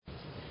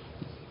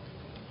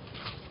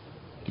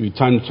Give you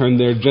time to turn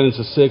there.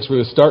 Genesis 6. We're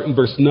going to start in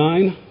verse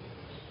 9. And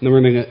then we're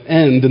going to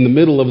end in the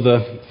middle of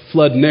the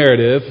flood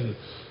narrative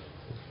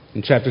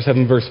in chapter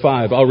 7, verse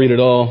 5. I'll read it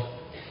all.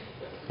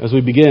 As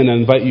we begin, I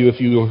invite you, if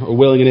you are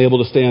willing and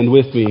able, to stand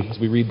with me as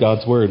we read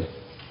God's Word.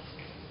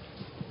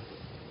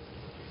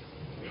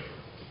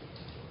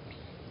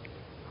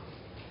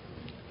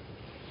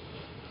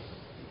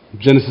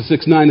 Genesis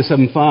 6, 9 to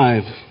 7,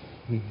 5,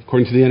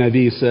 according to the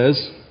NIV,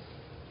 says,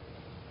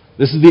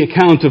 "This is the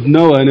account of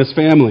Noah and his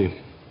family.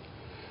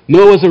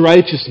 Noah was a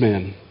righteous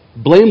man,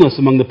 blameless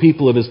among the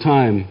people of his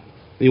time, and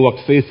he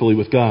walked faithfully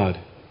with God.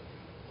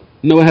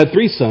 Noah had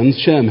 3 sons,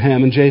 Shem,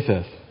 Ham, and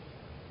Japheth.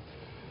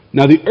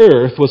 Now the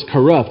earth was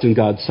corrupt in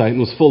God's sight and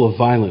was full of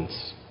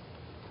violence.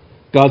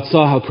 God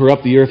saw how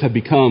corrupt the earth had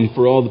become,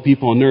 for all the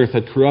people on earth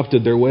had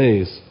corrupted their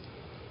ways.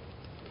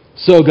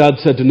 So God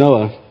said to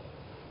Noah,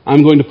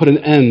 I'm going to put an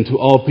end to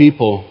all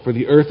people, for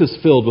the earth is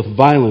filled with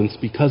violence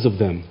because of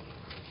them.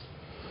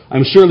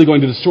 I'm surely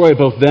going to destroy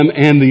both them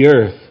and the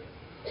earth.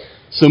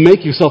 So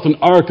make yourself an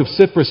ark of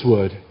cypress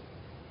wood.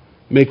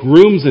 Make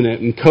rooms in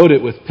it and coat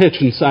it with pitch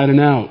inside and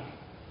out.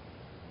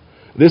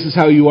 This is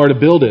how you are to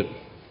build it.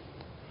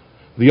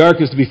 The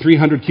ark is to be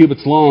 300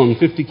 cubits long,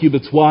 50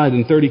 cubits wide,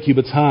 and 30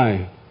 cubits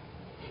high.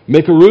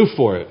 Make a roof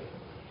for it,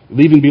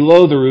 leaving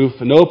below the roof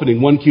an opening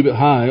 1 cubit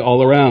high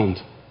all around.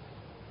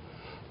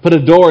 Put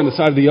a door in the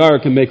side of the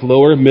ark and make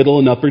lower, middle,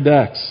 and upper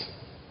decks.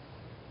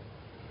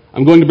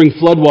 I'm going to bring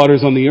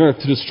floodwaters on the earth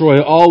to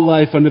destroy all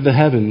life under the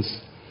heavens,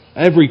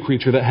 every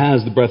creature that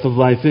has the breath of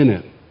life in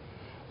it.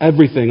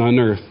 Everything on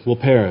earth will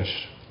perish.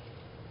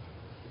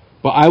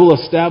 But I will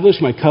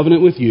establish my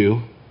covenant with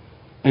you,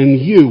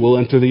 and you will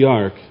enter the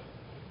ark,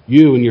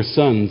 you and your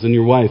sons and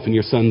your wife and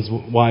your sons'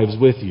 wives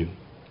with you.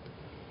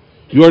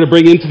 You are to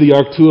bring into the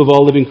ark 2 of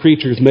all living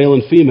creatures, male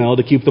and female,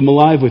 to keep them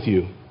alive with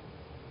you.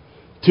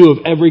 2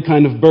 of every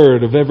kind of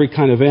bird, of every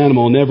kind of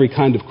animal, and every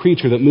kind of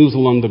creature that moves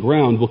along the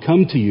ground will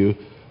come to you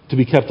to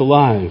be kept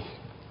alive.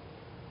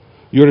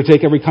 You are to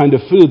take every kind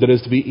of food that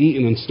is to be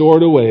eaten and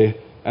stored away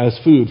as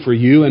food for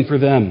you and for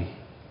them.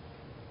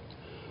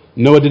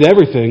 Noah did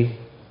everything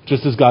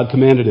just as God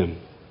commanded him.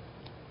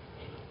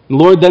 The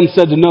Lord then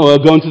said to Noah,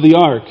 go into the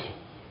ark,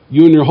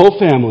 you and your whole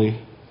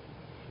family,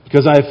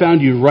 because I have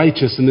found you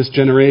righteous in this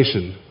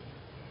generation.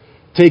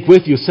 Take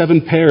with you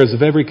 7 pairs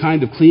of every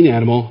kind of clean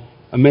animal,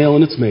 a male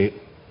and its mate,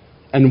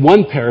 and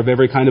 1 pair of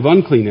every kind of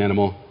unclean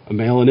animal, a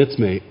male and its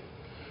mate,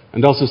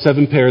 and also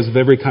 7 pairs of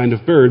every kind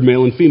of bird,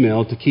 male and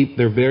female, to keep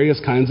their various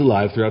kinds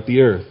alive throughout the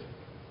earth.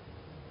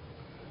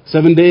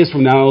 7 days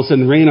from now I will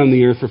send rain on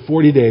the earth for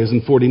 40 days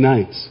and 40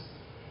 nights.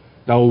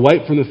 And I will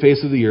wipe from the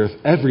face of the earth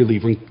every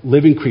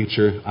living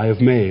creature I have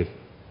made.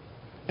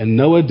 And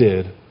Noah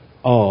did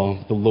all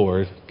the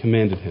Lord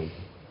commanded him."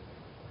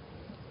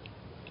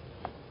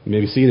 You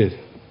may be seated.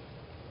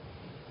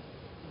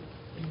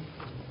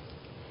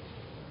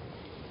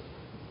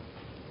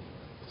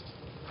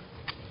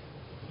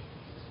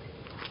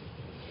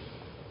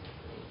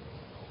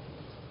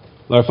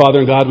 Our Father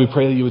and God, we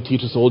pray that you would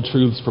teach us old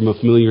truths from a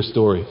familiar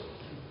story.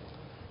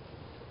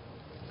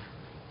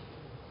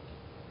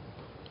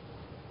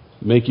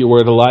 Make your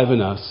word alive in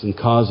us and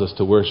cause us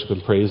to worship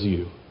and praise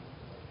you.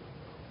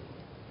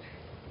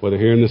 Whether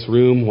here in this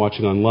room,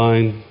 watching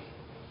online,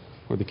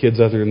 or the kids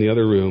out there in the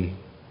other room,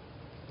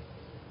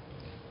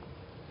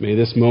 may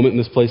this moment in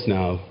this place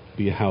now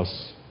be a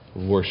house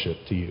of worship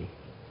to you.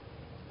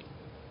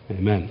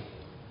 Amen.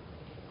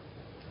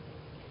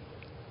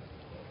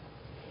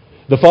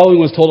 The following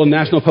was told on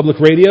National Public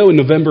Radio in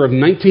November of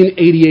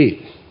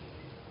 1988.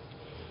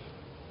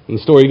 And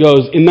the story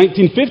goes, in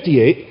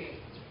 1958,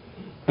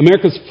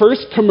 America's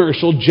first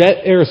commercial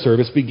jet air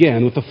service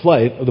began with the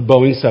flight of the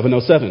Boeing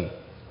 707.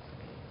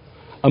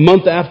 A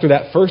month after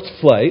that first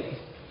flight,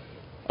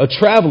 a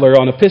traveler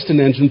on a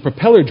piston-engine,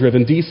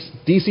 propeller-driven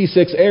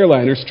DC-6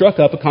 airliner struck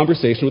up a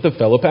conversation with a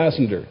fellow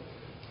passenger.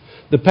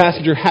 The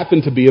passenger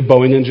happened to be a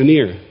Boeing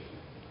engineer.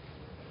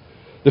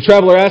 The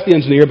traveler asked the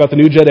engineer about the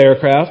new jet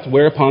aircraft,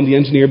 whereupon the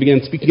engineer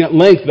began speaking at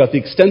length about the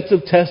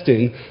extensive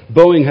testing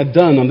Boeing had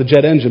done on the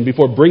jet engine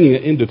before bringing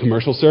it into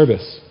commercial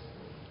service.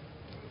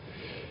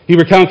 He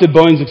recounted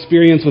Boeing's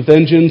experience with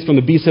engines from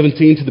the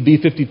B-17 to the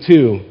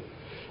B-52.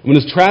 When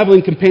his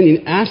traveling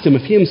companion asked him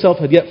if he himself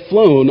had yet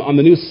flown on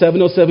the new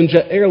 707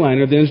 jet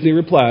airliner, the engineer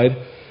replied,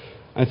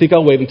 I think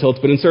I'll wait until it's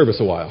been in service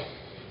a while.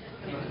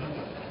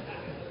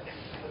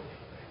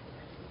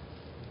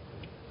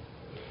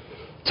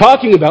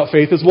 Talking about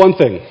faith is one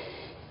thing.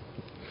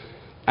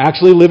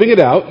 Actually living it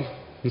out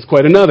is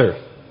quite another.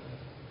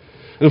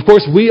 And of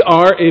course, we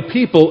are a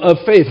people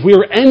of faith. We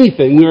are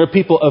anything. We are a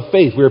people of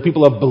faith. We are a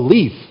people of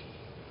belief.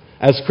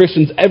 As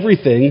Christians,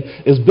 everything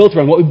is built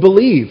around what we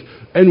believe.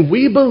 And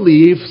we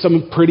believe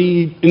some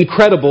pretty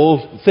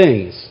incredible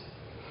things.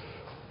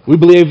 We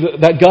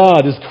believe that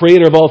God is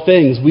creator of all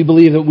things. We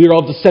believe that we are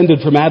all descended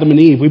from Adam and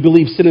Eve. We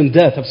believe sin and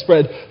death have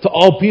spread to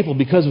all people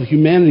because of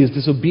humanity's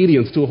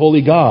disobedience to a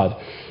holy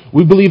God.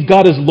 We believe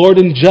God is Lord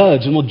and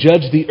Judge and will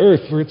judge the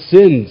earth for its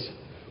sins,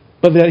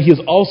 but that He has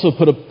also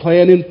put a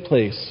plan in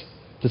place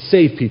to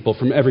save people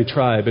from every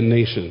tribe and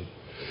nation.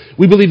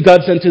 We believe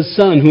God sent his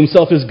Son, who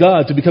himself is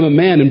God, to become a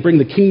man and bring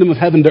the kingdom of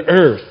heaven to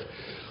earth.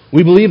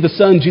 We believe the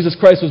Son, Jesus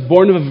Christ, was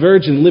born of a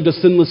virgin and lived a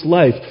sinless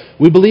life.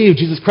 We believe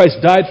Jesus Christ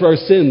died for our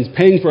sins,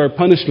 paying for our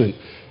punishment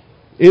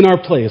in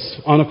our place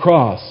on a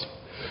cross.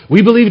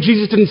 We believe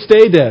Jesus didn't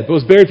stay dead, but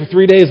was buried for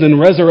 3 days and then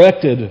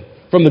resurrected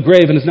from the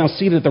grave and is now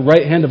seated at the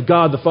right hand of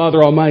God, the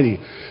Father Almighty.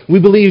 We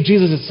believe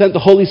Jesus has sent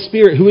the Holy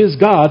Spirit, who is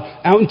God,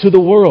 out into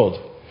the world.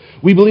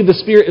 We believe the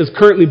Spirit is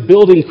currently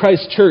building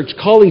Christ's church,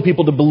 calling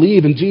people to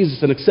believe in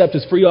Jesus and accept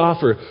his free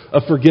offer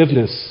of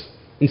forgiveness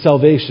and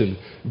salvation,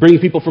 bringing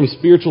people from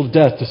spiritual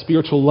death to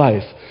spiritual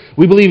life.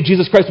 We believe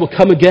Jesus Christ will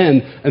come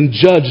again and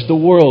judge the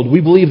world.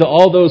 We believe that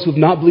all those who have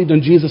not believed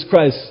in Jesus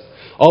Christ,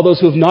 all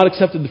those who have not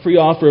accepted the free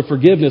offer of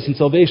forgiveness and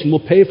salvation,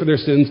 will pay for their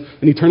sins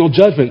in eternal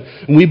judgment.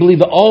 And we believe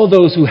that all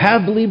those who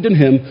have believed in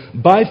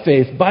him by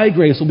faith, by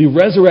grace, will be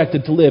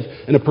resurrected to live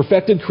in a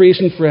perfected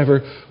creation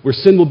forever, where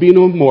sin will be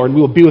no more and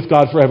we will be with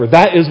God forever.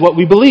 That is what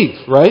we believe,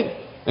 right?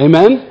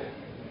 Amen?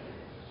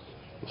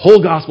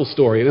 Whole gospel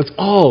story, and it's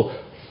all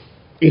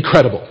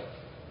incredible.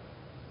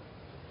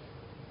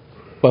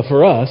 But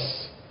for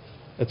us,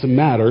 it's a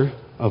matter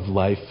of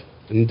life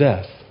and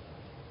death.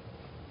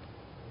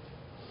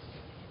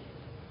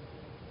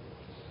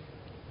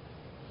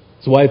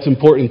 It's why it's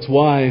important. It's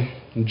why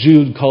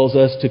Jude calls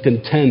us to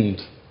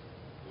contend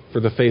for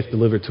the faith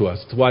delivered to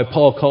us. It's why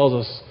Paul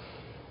calls us,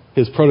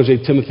 his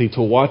protege Timothy,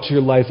 to watch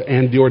your life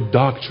and your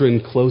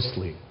doctrine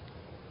closely.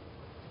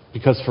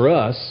 Because for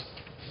us,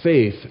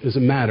 faith is a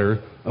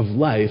matter of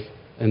life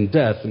and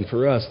death. And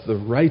for us, the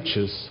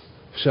righteous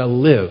shall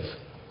live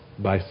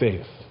by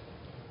faith.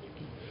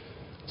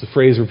 It's a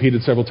phrase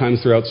repeated several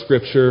times throughout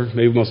Scripture,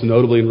 maybe most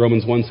notably in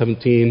Romans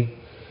 1:17.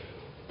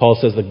 Paul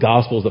says the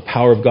gospel is the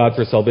power of God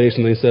for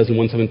salvation. And he says in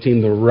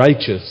 1:17, the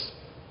righteous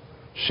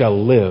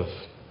shall live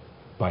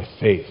by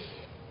faith.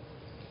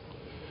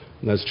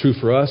 And that's true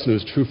for us, and it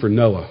was true for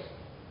Noah.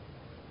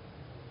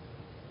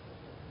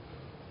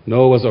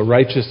 Noah was a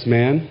righteous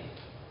man,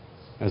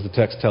 as the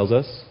text tells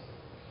us.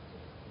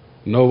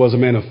 Noah was a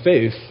man of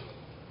faith,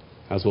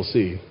 as we'll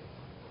see.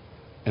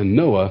 And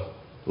Noah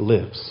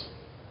lives.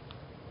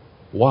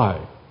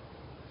 Why?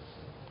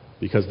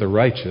 Because the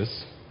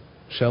righteous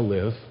shall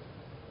live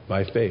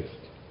by faith.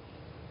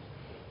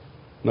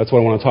 And that's what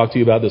I want to talk to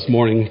you about this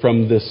morning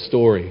from this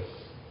story.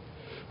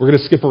 We're going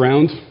to skip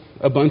around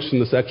a bunch in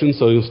the section,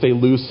 so you'll stay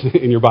loose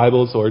in your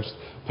Bibles or just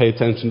pay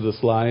attention to the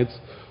slides.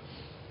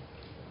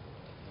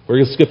 We're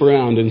going to skip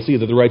around and see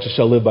that the righteous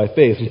shall live by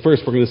faith. And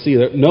first, we're going to see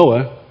that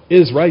Noah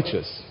is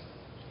righteous.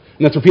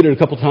 And that's repeated a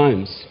couple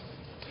times.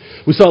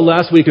 We saw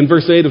last week in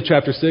verse 8 of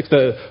chapter 6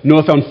 that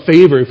Noah found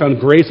favor, he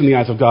found grace in the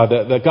eyes of God,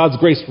 that God's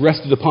grace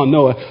rested upon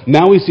Noah.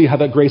 Now we see how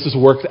that grace is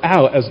worked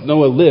out as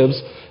Noah lives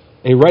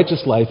a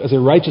righteous life. As a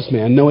righteous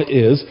man, Noah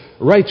is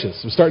righteous.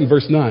 We start in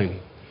verse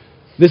 9.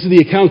 This is the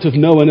account of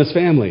Noah and his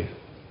family.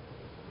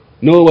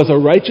 Noah was a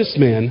righteous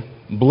man,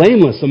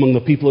 blameless among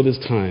the people of his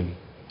time,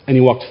 and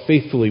he walked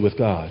faithfully with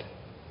God.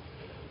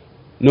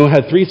 Noah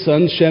had 3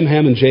 sons, Shem,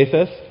 Ham, and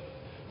Japheth.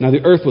 Now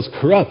the earth was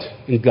corrupt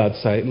in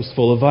God's sight and was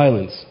full of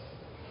violence.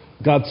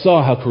 God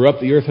saw how corrupt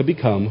the earth had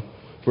become,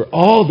 for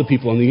all the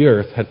people on the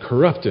earth had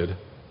corrupted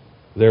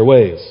their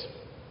ways.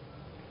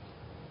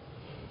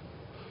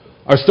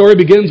 Our story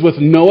begins with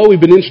Noah.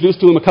 We've been introduced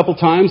to him a couple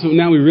times, but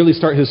now we really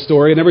start his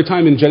story. And every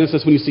time in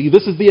Genesis when you see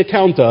this is the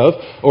account of,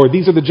 or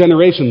these are the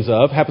generations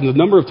of, happens a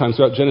number of times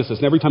throughout Genesis.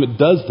 And every time it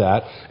does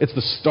that, it's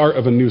the start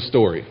of a new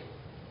story.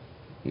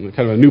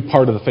 Kind of a new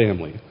part of the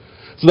family.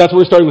 So that's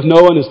where we're starting with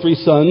Noah and his 3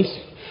 sons.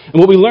 And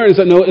what we learn is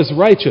that Noah is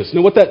righteous.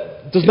 Now what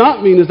that does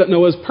not mean is that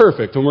Noah is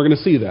perfect, and we're going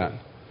to see that.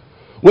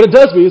 What it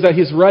does mean is that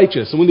he's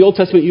righteous. And when the Old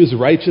Testament used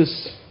righteous,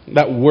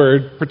 that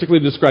word,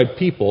 particularly to describe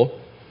people,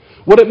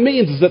 what it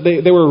means is that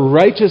they were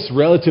righteous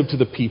relative to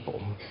the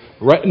people.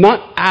 Right?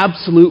 Not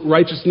absolute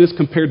righteousness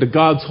compared to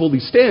God's holy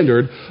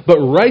standard, but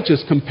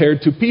righteous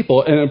compared to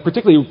people, and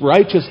particularly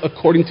righteous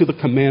according to the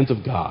commands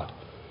of God.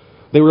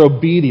 They were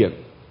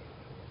obedient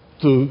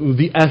to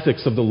the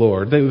ethics of the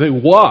Lord. They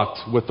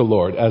walked with the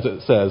Lord, as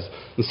it says.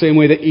 The same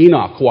way that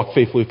Enoch walked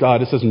faithfully with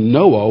God, it says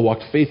Noah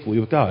walked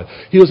faithfully with God.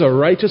 He was a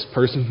righteous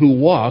person who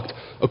walked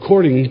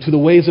according to the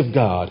ways of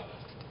God.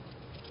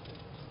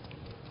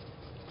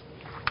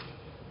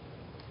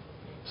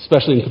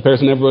 Especially in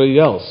comparison to everybody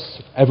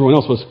else. Everyone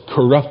else was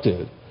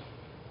corrupted.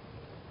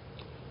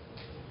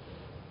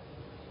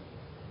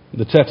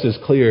 The text is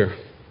clear.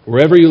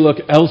 Wherever you look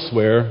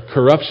elsewhere,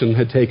 corruption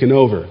had taken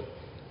over.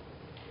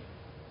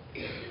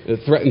 It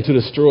threatened to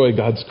destroy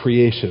God's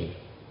creation.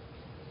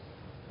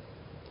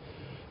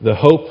 The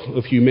hope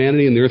of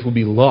humanity and the earth would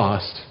be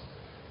lost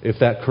if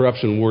that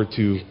corruption were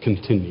to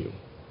continue.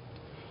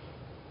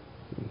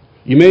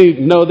 You may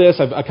know this,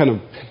 I kind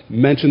of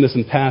mentioned this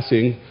in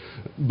passing,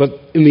 but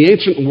in the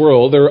ancient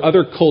world, there were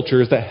other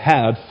cultures that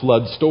had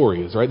flood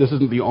stories, right? This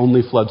isn't the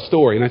only flood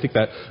story, and I think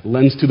that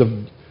lends to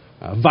the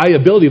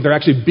viability of there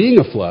actually being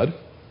a flood,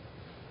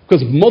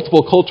 because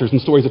multiple cultures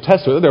and stories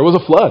attest to it. There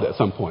was a flood at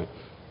some point.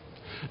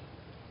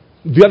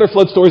 The other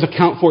flood stories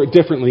account for it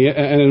differently,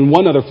 and in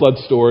one other flood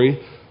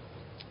story,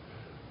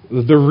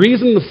 The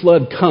reason the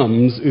flood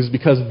comes is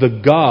because the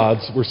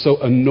gods were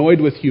so annoyed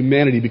with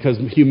humanity because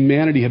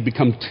humanity had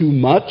become too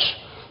much.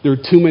 There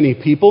were too many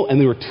people, and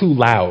they were too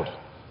loud.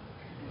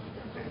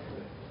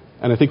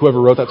 And I think whoever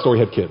wrote that story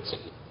had kids.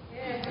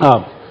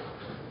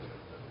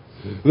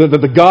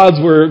 The gods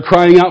were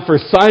crying out for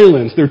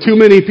silence. There were too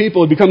many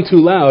people. It had become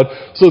too loud.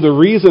 So the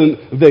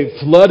reason they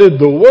flooded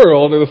the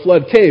world, or the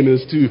flood came,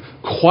 is to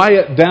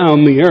quiet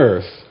down the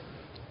earth.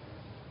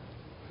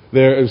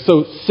 They're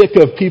so sick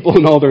of people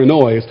and all their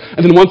noise.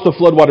 And then once the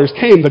floodwaters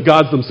came, the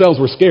gods themselves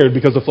were scared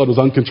because the flood was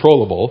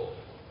uncontrollable.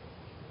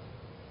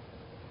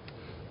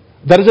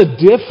 That is a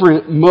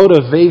different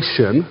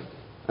motivation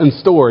and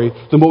story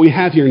than what we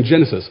have here in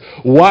Genesis.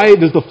 Why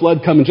does the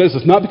flood come in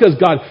Genesis? Not because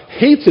God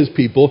hates his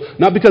people,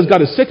 not because God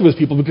is sick of his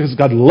people, because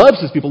God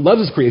loves his people, loves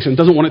his creation,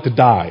 doesn't want it to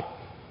die.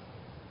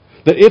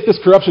 That if this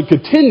corruption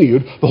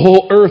continued, the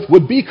whole earth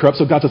would be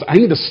corrupt. So God says, I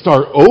need to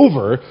start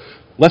over,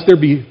 lest there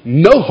be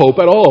no hope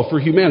at all for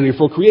humanity,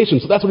 for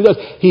creation. So that's what he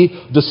does. He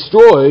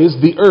destroys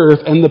the earth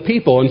and the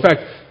people. In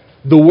fact,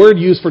 the word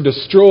used for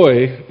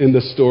destroy in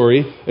this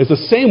story is the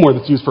same word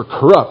that's used for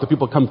corrupt. The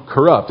people become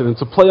corrupt. And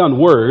it's a play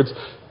on words,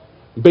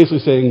 basically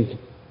saying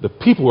the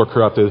people were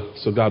corrupted,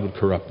 so God would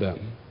corrupt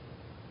them.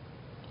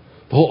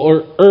 The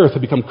whole earth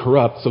had become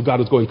corrupt, so God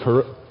was going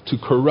to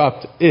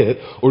corrupt it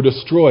or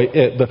destroy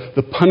it.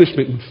 The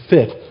punishment would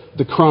fit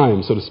the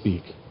crime, so to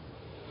speak.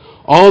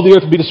 All the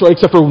earth would be destroyed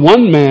except for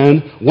one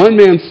man. One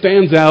man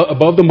stands out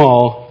above them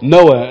all,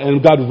 Noah,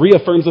 and God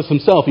reaffirms this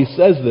himself. He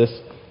says this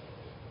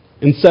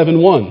in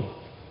 7:1.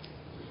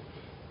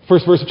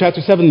 First verse of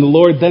chapter 7, the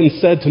Lord then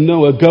said to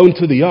Noah, go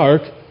into the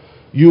ark,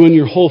 you and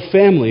your whole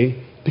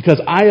family,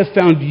 because I have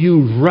found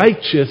you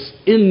righteous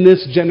in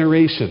this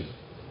generation.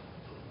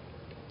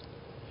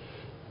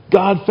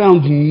 God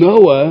found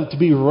Noah to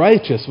be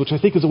righteous, which I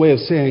think is a way of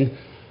saying,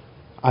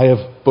 I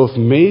have both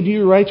made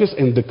you righteous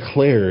and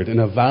declared and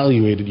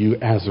evaluated you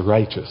as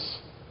righteous.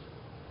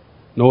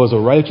 Noah is a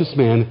righteous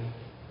man,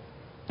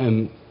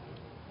 and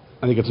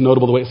I think it's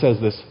notable the way it says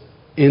this,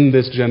 in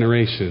this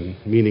generation,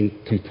 meaning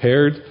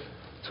compared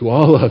to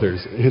all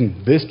others.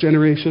 In this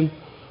generation,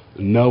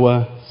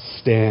 Noah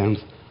stands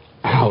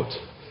out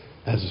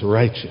as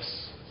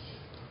righteous.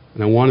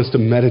 And I want us to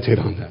meditate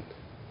on that.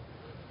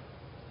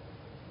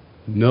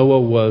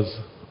 Noah was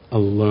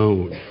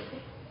alone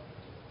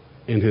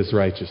in his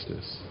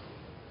righteousness.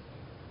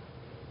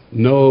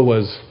 Noah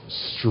was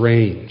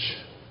strange,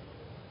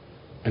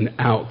 an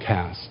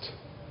outcast,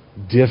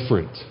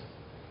 different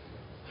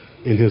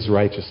in his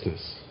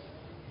righteousness.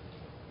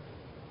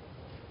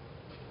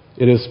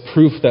 It is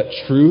proof that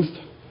truth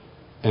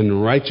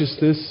and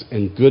righteousness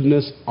and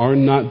goodness are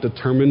not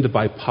determined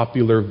by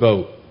popular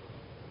vote.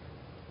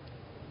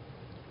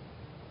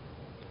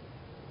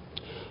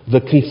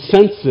 The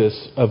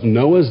consensus of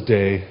Noah's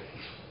day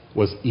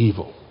was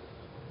evil.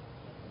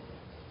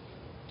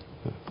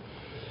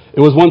 It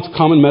was once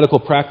common medical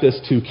practice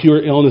to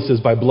cure illnesses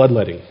by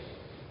bloodletting.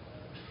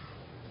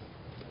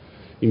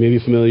 You may be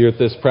familiar with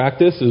this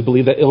practice. It is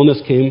believed that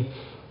illness came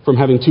from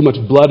having too much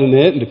blood in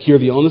it, and to cure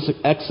the illness,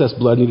 excess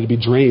blood needed to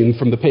be drained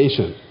from the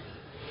patient.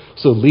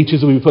 So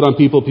leeches would be put on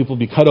people would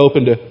be cut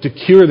open to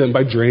cure them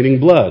by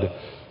draining blood.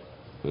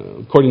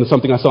 According to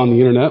something I saw on the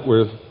internet,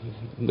 where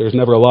there's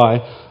never a lie,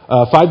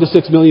 5 to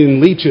 6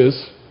 million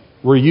leeches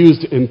were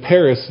used in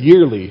Paris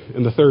yearly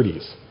in the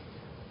 30s.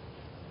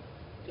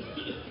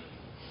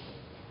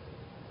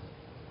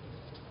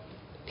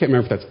 Can't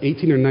remember if that's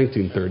 18 or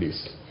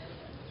 1930s.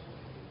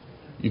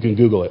 You can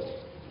Google it.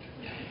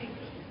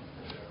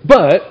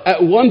 But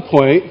at one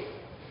point,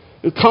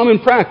 it was common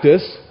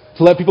practice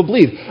to let people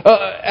bleed.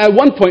 At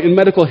one point in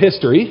medical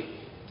history,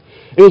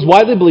 it was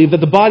widely believed that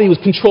the body was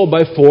controlled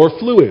by 4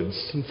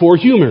 fluids, 4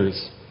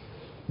 humors: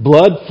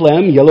 blood,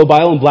 phlegm, yellow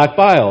bile, and black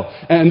bile.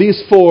 And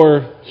these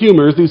 4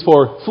 humors, these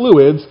 4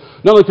 fluids,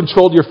 not only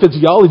controlled your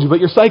physiology,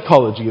 but your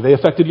psychology. They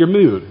affected your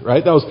mood,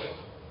 right? That was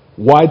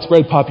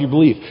widespread popular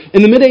belief.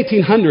 In the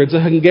mid-1800s, a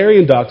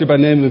Hungarian doctor by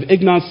the name of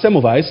Ignaz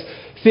Semmelweis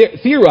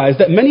theorized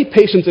that many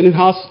patients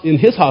in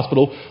his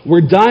hospital were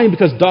dying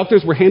because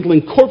doctors were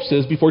handling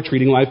corpses before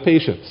treating live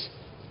patients.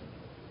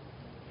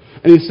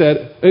 And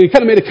he kind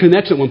of made a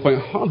connection at one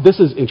point. Oh, this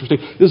is interesting.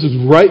 This is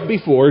right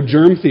before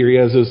germ theory,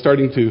 as it was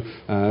starting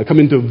to come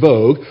into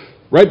vogue.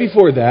 Right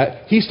before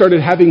that, he started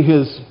having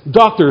his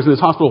doctors in his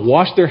hospital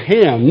wash their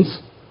hands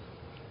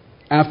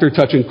after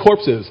touching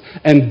corpses,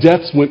 and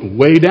deaths went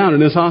way down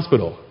in his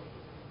hospital.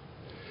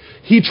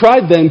 He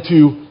tried then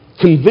to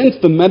convince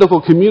the medical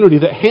community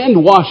that hand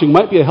washing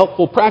might be a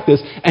helpful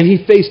practice, and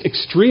he faced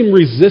extreme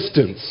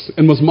resistance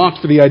and was mocked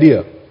for the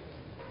idea.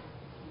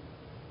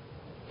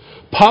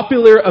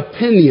 Popular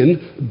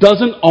opinion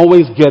doesn't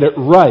always get it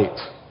right.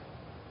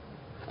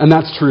 And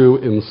that's true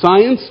in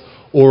science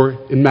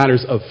or in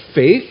matters of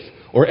faith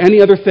or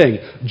any other thing.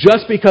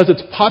 Just because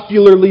it's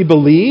popularly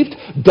believed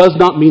does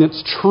not mean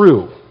it's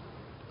true.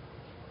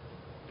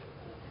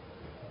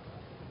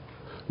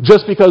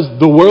 Just because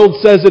the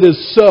world says it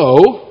is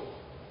so,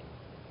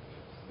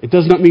 it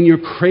does not mean you're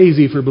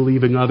crazy for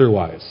believing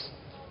otherwise.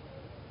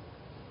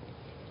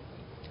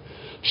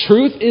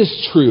 Truth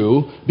is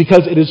true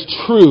because it is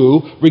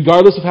true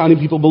regardless of how many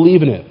people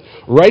believe in it.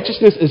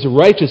 Righteousness is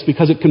righteous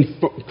because it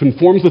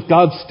conforms with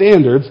God's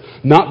standards,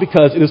 not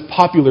because it is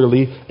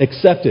popularly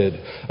accepted.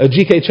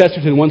 G.K.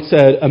 Chesterton once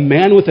said, "A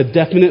man with a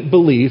definite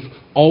belief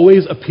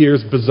always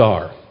appears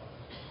bizarre."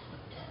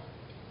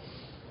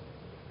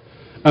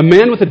 A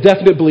man with a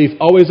definite belief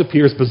always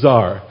appears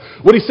bizarre.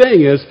 What he's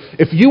saying is,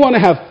 if you want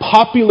to have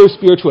popular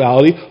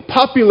spirituality,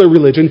 popular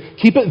religion,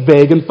 keep it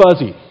vague and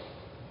fuzzy.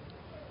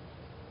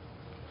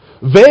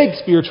 Vague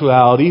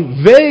spirituality,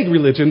 vague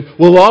religion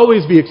will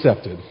always be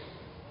accepted.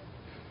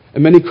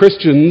 And many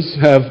Christians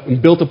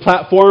have built a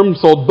platform,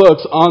 sold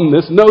books on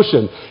this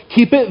notion.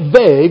 Keep it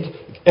vague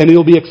and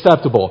it'll be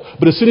acceptable.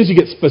 But as soon as you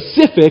get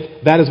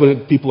specific, that is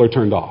when people are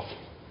turned off.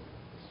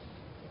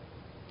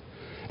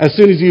 As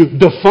soon as you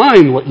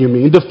define what you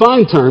mean,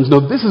 define terms,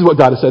 no, this is what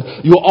God has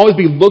said, you will always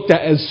be looked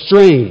at as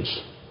strange.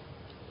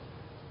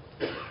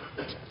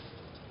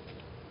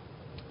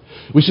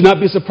 We should not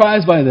be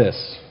surprised by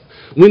this.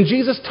 When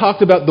Jesus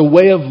talked about the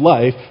way of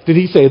life, did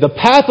he say the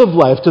path of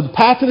life to the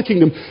path to the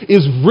kingdom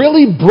is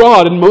really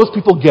broad and most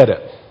people get it?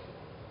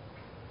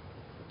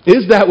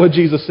 Is that what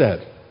Jesus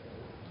said?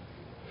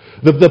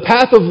 The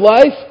path of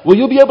life, well,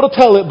 you'll be able to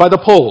tell it by the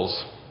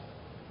polls.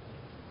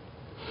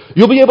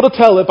 You'll be able to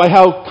tell it by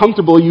how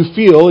comfortable you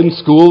feel in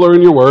school or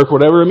in your work,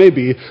 whatever it may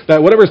be,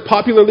 that whatever is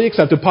popularly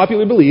accepted,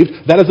 popularly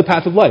believed, that is the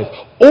path of life.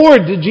 Or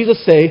did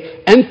Jesus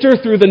say,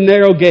 enter through the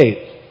narrow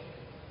gate?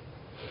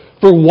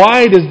 For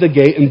wide is the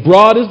gate and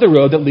broad is the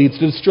road that leads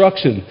to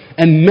destruction,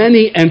 and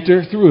many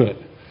enter through it.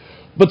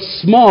 But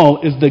small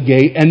is the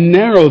gate and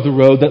narrow the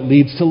road that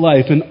leads to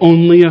life, and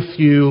only a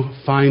few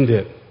find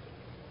it.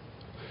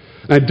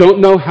 And I don't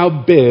know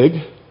how big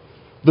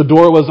the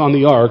door was on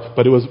the ark,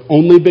 but it was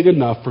only big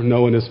enough for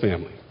Noah and his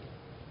family.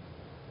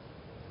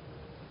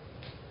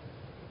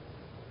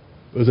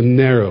 It was a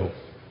narrow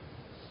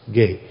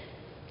gate.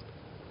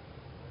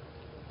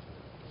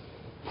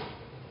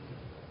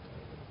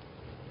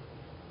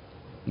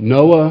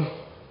 Noah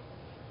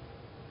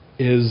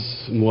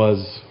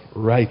was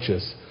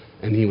righteous,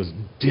 and he was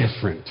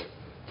different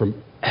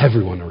from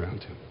everyone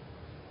around him.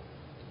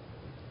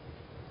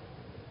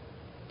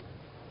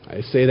 I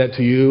say that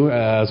to you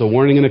as a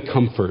warning and a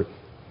comfort.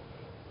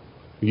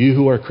 You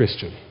who are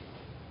Christian,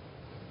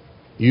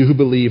 you who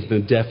believe the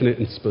definite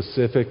and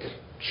specific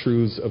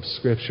truths of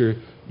Scripture,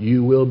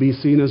 you will be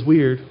seen as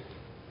weird.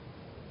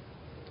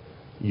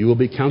 You will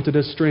be counted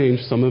as strange.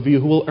 Some of you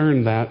who will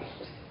earn that.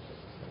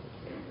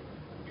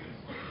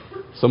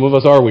 Some of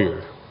us are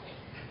weird.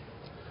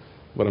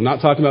 But I'm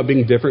not talking about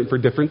being different for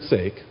different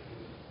sake.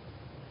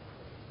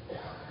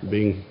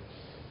 Being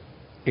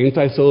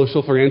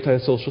antisocial for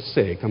antisocial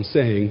sake. I'm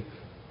saying,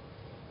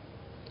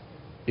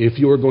 if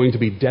you are going to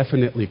be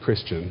definitely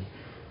Christian,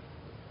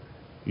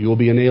 you will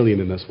be an alien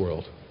in this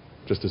world,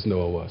 just as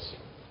Noah was.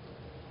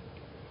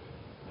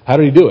 How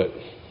did he do it?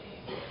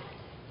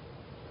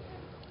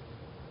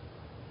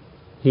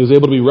 He was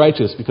able to be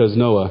righteous because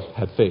Noah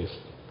had faith.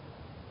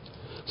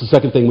 It's the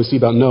second thing we see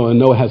about Noah.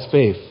 Noah has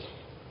faith.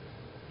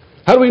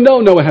 How do we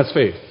know Noah has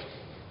faith?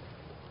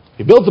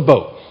 He builds a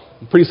boat.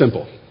 Pretty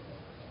simple.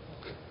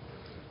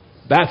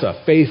 That's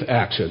a faith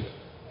action.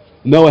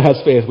 Noah has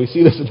faith. We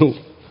see this in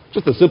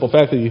just the simple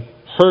fact that he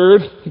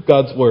heard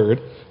God's word,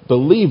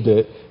 believed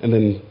it, and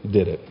then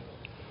did it.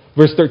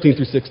 Verse 13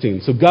 through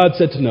 16. So God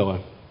said to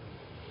Noah,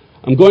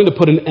 I'm going to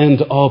put an end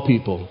to all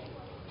people,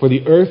 for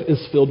the earth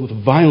is filled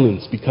with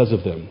violence because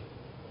of them.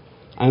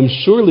 I am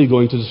surely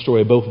going to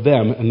destroy both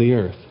them and the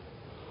earth.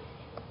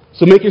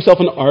 So make yourself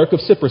an ark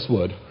of cypress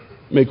wood.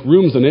 Make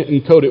rooms in it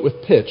and coat it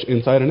with pitch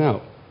inside and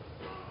out.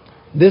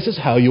 This is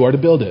how you are to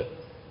build it.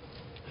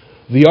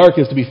 The ark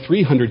is to be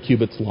 300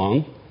 cubits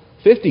long,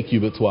 50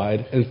 cubits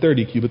wide, and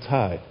 30 cubits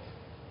high.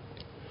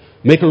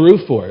 Make a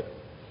roof for it,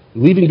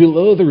 leaving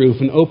below the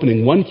roof an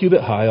opening 1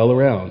 cubit high all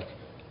around.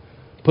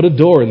 Put a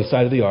door in the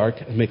side of the ark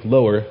and make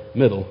lower,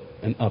 middle,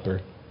 and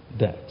upper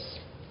decks.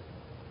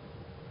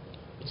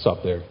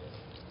 Stop there.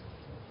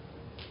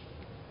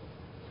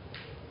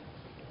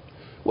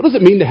 What does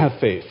it mean to have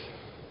faith?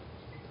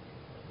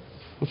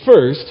 Well,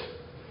 first,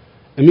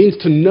 it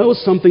means to know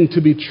something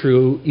to be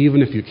true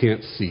even if you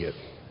can't see it.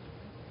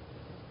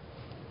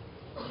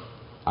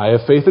 I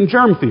have faith in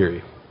germ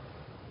theory.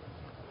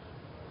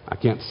 I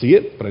can't see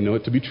it, but I know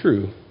it to be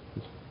true.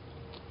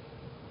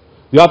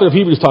 The author of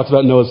Hebrews talks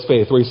about Noah's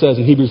faith, where he says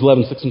in Hebrews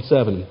 11, 6 and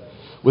 7,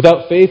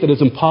 without faith it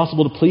is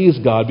impossible to please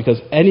God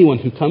because anyone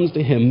who comes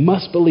to him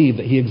must believe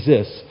that he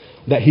exists,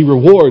 that he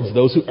rewards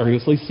those who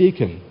earnestly seek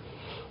him.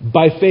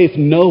 By faith,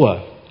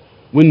 Noah,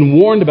 when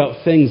warned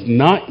about things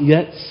not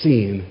yet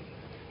seen,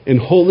 in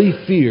holy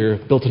fear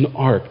built an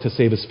ark to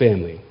save his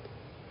family.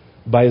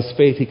 By his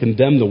faith he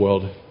condemned the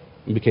world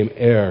and became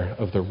heir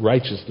of the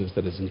righteousness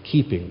that is in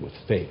keeping with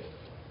faith.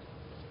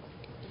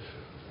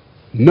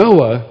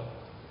 Noah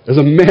is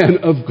a man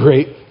of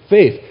great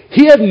faith.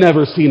 He had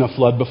never seen a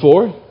flood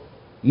before.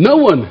 No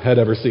one had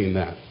ever seen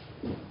that.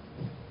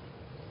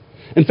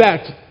 In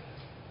fact,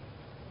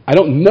 I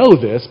don't know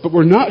this, but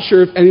we're not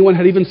sure if anyone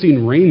had even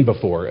seen rain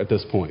before at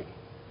this point.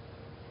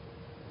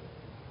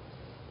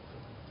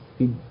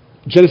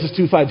 Genesis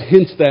 2:5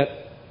 hints that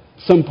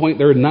at some point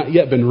there had not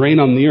yet been rain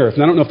on the earth.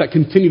 And I don't know if that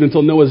continued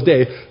until Noah's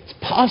day. It's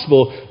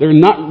possible there had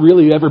not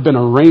really ever been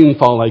a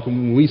rainfall like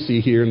we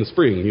see here in the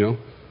spring,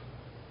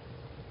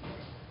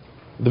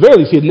 At the very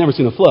least, he had never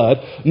seen a flood.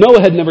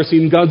 Noah had never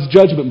seen God's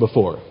judgment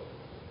before.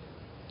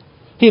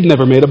 He had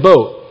never made a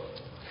boat.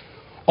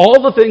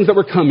 All the things that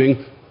were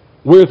coming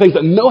were things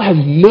that Noah had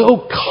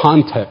no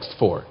context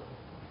for.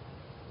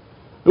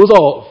 It was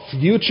all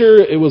future,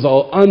 it was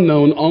all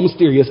unknown, all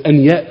mysterious,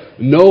 and yet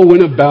Noah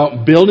went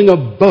about building a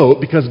boat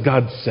because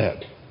God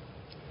said.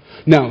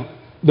 Now,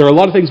 there are a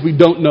lot of things we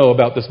don't know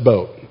about this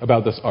boat,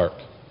 about this ark.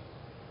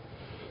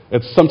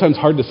 It's sometimes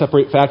hard to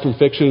separate fact from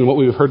fiction and what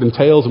we've heard in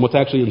tales and what's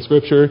actually in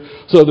Scripture.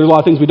 So there's a lot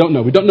of things we don't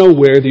know. We don't know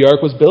where the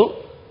ark was built.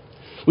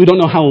 We don't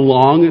know how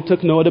long it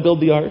took Noah to build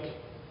the ark.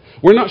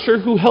 We're not sure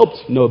who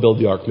helped Noah build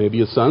the ark. Maybe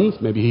his sons.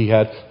 Maybe he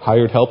had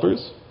hired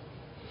helpers.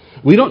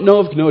 We don't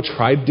know if Noah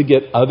tried to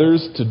get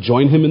others to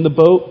join him in the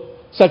boat.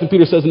 2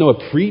 Peter says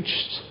Noah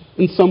preached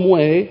in some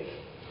way,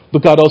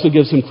 but God also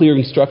gives him clear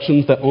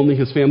instructions that only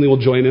his family will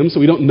join him. So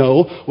we don't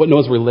know what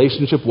Noah's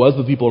relationship was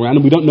with people around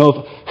him. We don't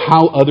know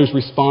how others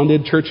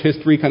responded. Church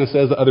history kind of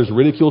says that others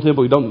ridiculed him,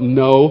 but we don't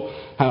know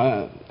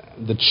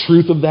the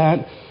truth of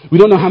that. We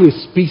don't know how many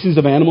species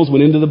of animals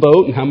went into the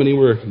boat and how many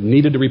were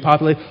needed to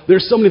repopulate.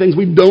 There's so many things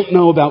we don't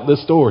know about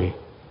this story.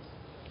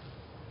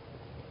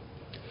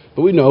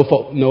 But we know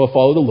Noah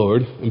followed the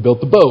Lord and built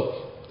the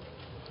boat.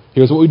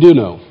 Here's what we do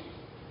know.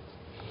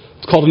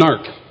 It's called an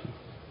ark.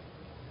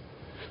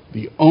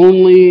 The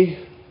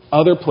only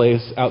other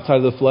place outside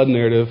of the flood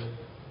narrative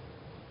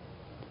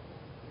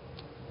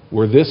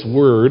where this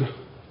word,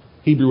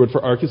 Hebrew word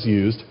for ark, is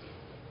used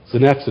is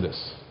in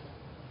Exodus.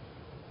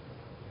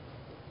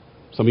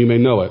 Some of you may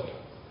know it.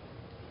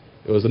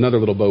 It was another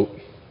little boat.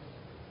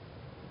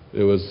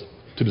 It was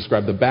to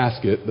describe the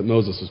basket that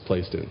Moses was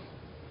placed in.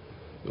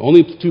 The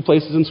only two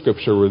places in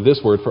Scripture where this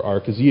word for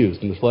ark is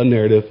used, in the flood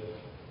narrative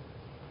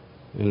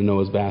and in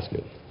Noah's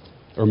basket,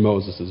 or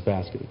Moses'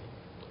 basket.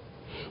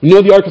 We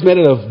know the ark is made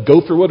out of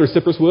gopher wood or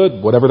cypress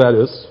wood, whatever that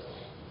is.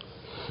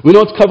 We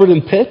know it's covered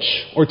in pitch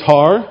or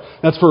tar.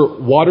 That's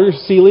for water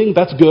sealing.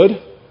 That's good.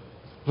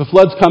 If a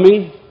flood's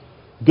coming,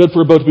 good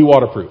for a boat to be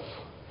waterproof.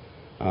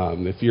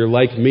 If you're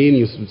like me and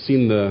you've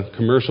seen the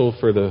commercial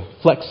for the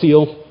Flex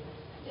Seal,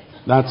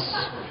 that's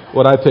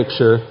what I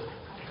picture.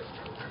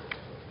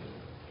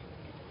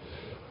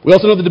 We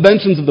also know the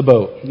dimensions of the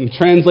boat. In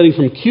translating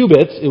from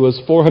cubits, it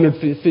was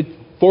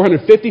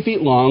 450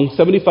 feet long,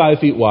 75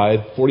 feet wide,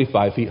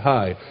 45 feet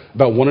high,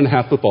 about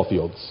 1.5 football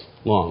fields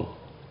long.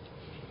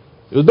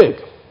 It was big.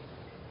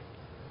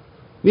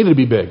 Needed to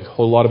be big,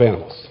 hold a lot of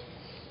animals.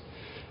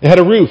 It had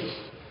a roof.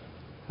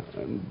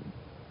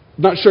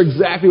 Not sure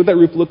exactly what that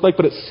roof looked like,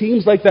 but it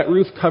seems like that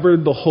roof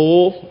covered the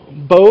whole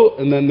boat,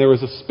 and then there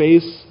was a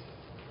space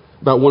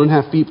about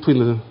 1.5 feet between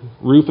the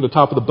roof and the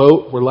top of the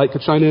boat where light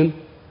could shine in.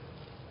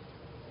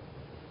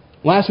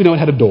 Last, we know it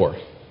had a door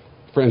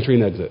for entry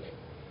and exit.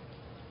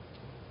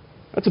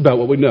 That's about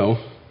what we know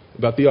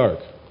about the ark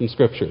from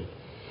Scripture.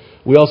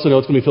 We also know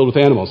it's going to be filled with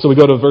animals. So we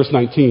go to verse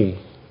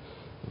 19.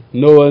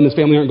 Noah and his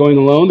family aren't going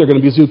alone. They're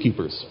going to be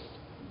zookeepers.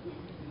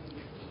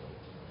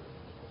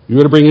 You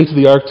are to bring into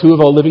the ark 2 of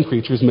all living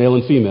creatures, male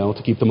and female,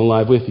 to keep them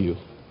alive with you.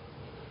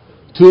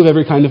 2 of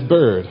every kind of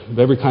bird, of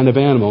every kind of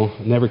animal,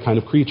 and every kind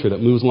of creature that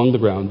moves along the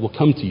ground will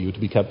come to you to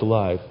be kept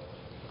alive.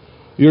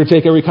 You are to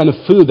take every kind of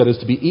food that is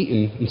to be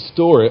eaten and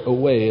store it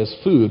away as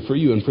food for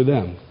you and for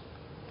them.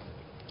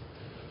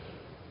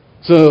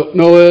 So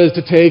Noah is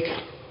to take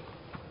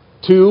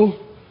 2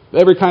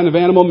 of every kind of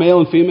animal, male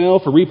and female,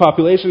 for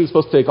repopulation. He's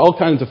supposed to take all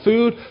kinds of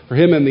food for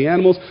him and the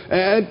animals.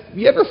 And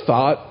you ever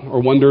thought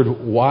or wondered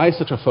why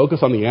such a focus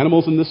on the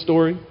animals in this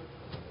story?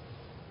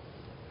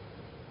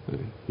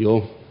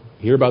 You'll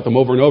hear about them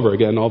over and over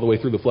again all the way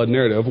through the flood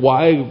narrative.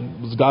 Why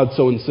was God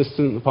so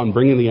insistent upon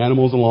bringing the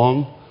animals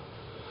along?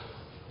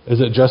 Is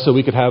it just so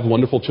we could have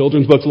wonderful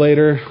children's books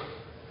later?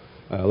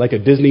 Like a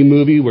Disney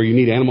movie where you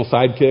need animal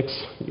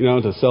sidekicks,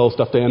 to sell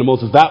stuffed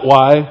animals? Is that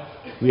why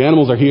the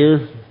animals are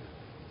here?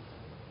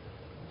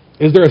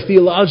 Is there a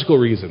theological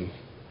reason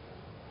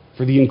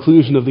for the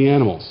inclusion of the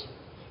animals?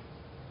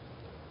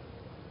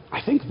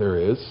 I think there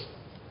is.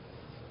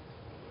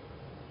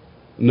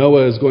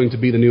 Noah is going to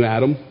be the new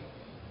Adam.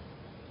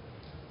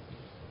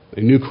 A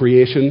new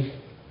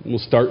creation will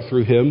start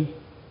through him.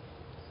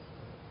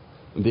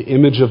 The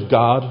image of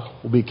God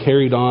will be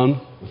carried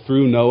on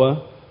through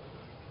Noah.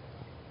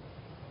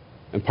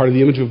 And part of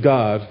the image of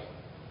God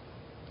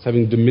is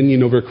having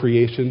dominion over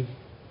creation,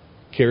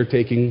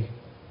 caretaking,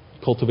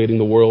 cultivating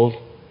the world.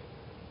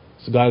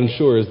 So God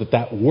ensures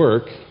that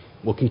work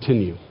will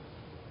continue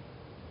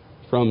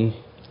from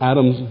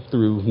Adam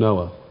through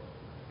Noah.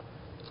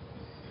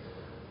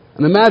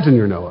 And imagine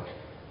you're Noah,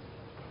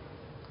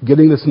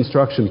 getting this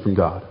instruction from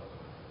God.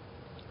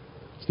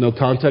 There's no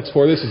context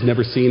for this. He's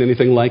never seen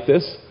anything like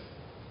this.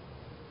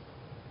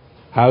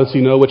 How does he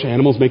know which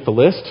animals make the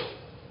list?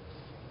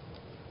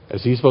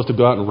 Is he supposed to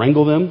go out and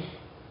wrangle them?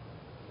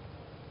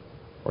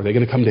 Or are they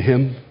going to come to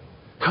him?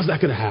 How's that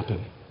going to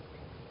happen?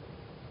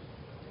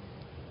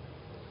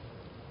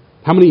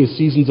 How many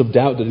seasons of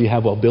doubt did he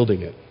have while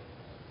building it?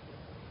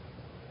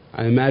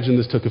 I imagine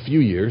this took a few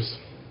years.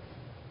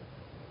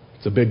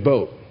 It's a big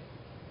boat.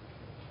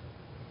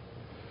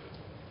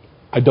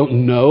 I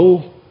don't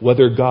know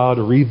whether God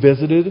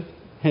revisited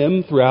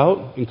him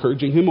throughout,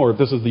 encouraging him, or if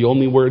this is the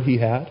only word he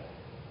had.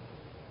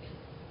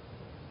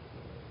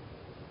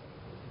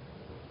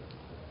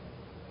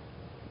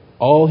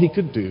 All he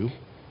could do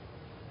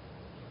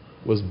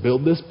was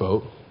build this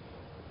boat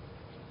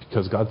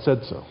because God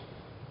said so.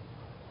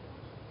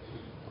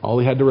 All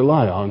he had to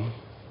rely on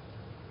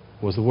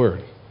was the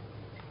word.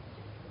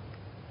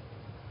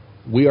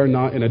 We are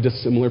not in a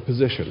dissimilar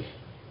position.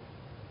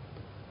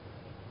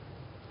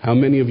 How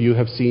many of you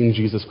have seen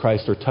Jesus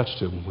Christ or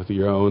touched him with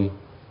your own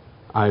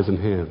eyes and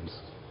hands?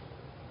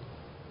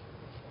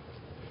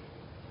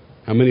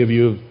 How many of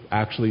you have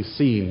actually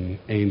seen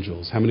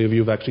angels? How many of you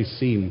have actually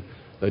seen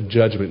the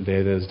judgment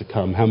day that is to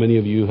come? How many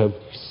of you have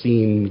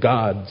seen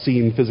God,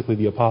 seen physically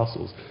the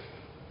apostles?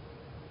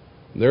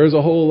 There's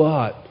a whole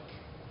lot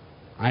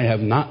I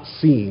have not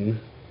seen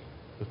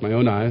with my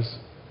own eyes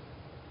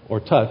or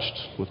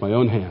touched with my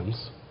own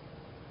hands,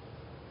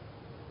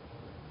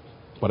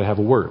 but I have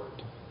a word.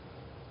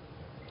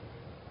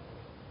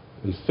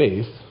 And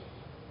faith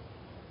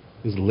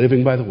is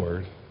living by the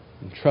word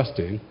and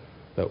trusting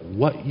that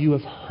what you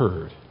have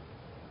heard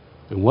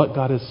and what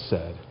God has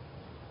said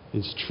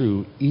is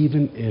true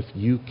even if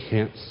you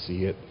can't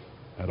see it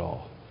at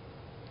all.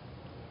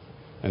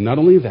 And not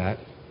only that,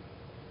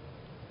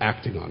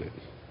 acting on it,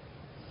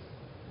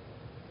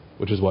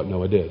 which is what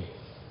Noah did.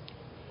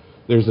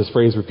 There's this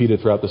phrase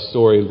repeated throughout the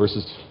story in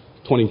verses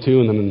 22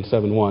 and then in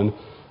 7:1.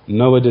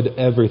 Noah did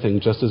everything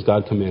just as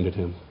God commanded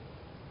him.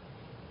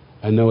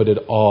 And Noah did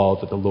all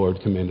that the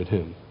Lord commanded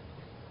him.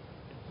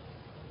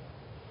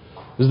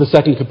 This is the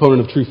second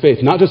component of true faith.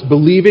 Not just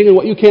believing in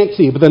what you can't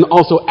see, but then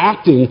also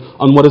acting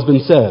on what has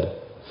been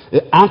said.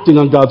 Acting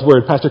on God's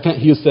word. Pastor Kent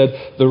Hughes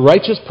said, the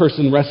righteous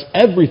person rests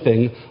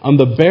everything on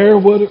the bare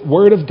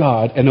word of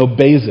God and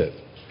obeys it.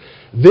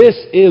 This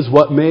is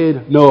what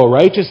made Noah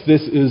righteous.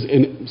 This is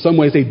in some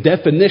ways a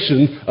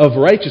definition of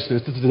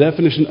righteousness. This is a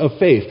definition of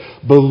faith.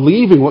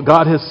 Believing what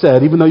God has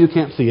said, even though you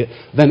can't see it,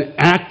 then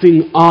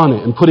acting on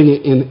it and putting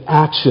it in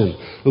action.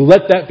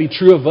 Let that be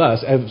true of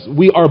us. As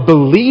we are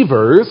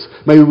believers,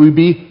 may we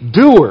be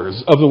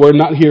doers of the word,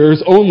 not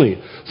hearers only.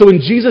 So when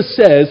Jesus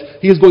says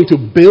he is going to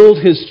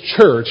build his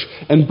church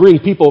and bring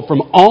people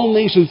from all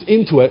nations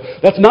into it,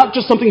 that's not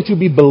just something to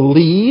be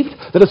believed,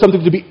 that is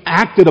something to be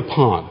acted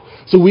upon.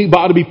 So we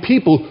ought to be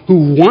people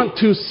who want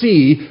to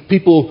see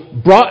people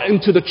brought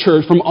into the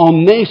church from all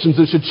nations.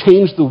 It should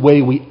change the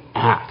way we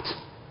act.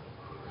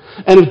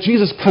 And if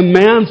Jesus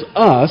commands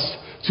us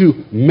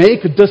to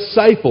make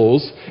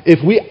disciples, if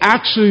we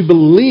actually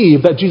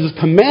believe that Jesus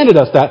commanded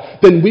us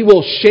that, then we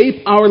will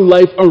shape our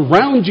life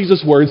around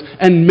Jesus' words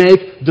and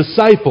make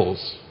disciples.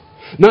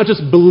 Not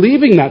just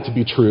believing that to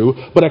be true,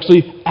 but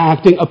actually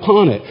acting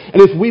upon it. And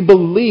if we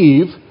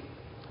believe,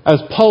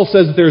 as Paul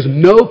says, there's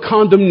no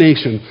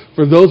condemnation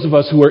for those of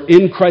us who are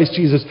in Christ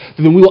Jesus,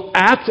 then we will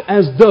act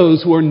as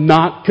those who are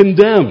not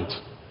condemned.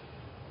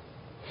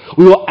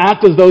 We will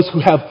act as those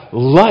who have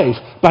life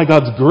by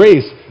God's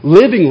grace,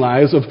 living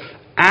lives of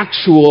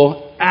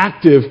actual,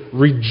 active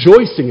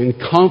rejoicing and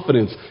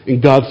confidence in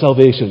God's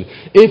salvation.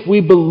 If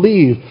we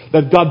believe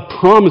that God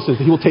promises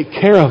that he will take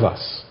care of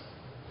us,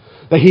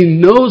 that he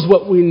knows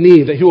what we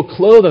need, that he will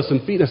clothe us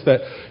and feed us,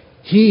 that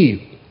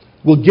he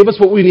will give us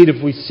what we need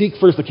if we seek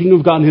first the kingdom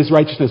of God and his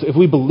righteousness. If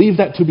we believe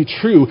that to be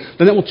true,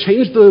 then that will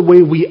change the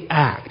way we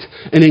act.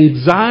 And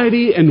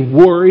anxiety and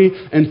worry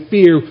and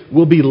fear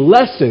will be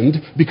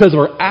lessened because of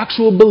our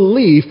actual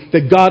belief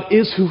that God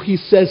is who he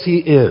says he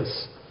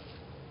is.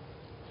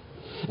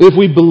 If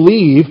we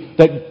believe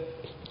that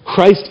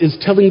Christ is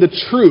telling the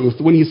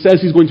truth when he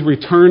says he's going to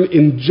return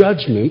in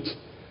judgment,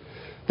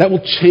 that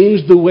will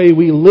change the way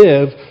we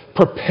live,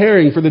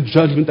 preparing for the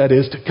judgment that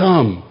is to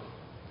come.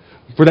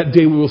 For that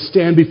day we will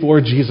stand before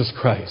Jesus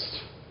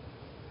Christ.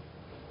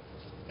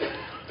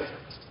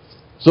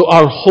 So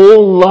our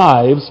whole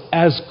lives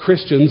as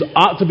Christians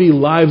ought to be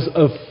lives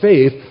of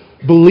faith,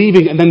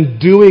 believing and then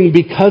doing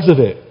because of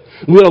it.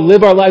 We ought to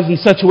live our lives in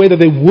such a way that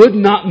they would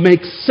not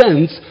make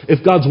sense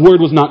if God's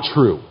word was not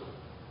true.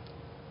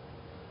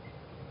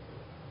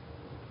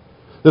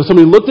 That if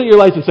somebody looked at your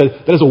life and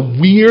said, that is a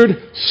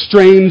weird,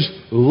 strange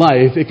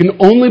life, it can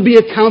only be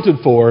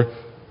accounted for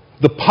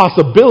the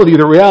possibility,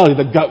 the reality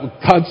that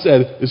God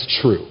said is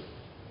true.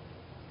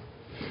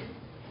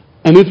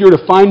 And if you were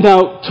to find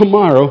out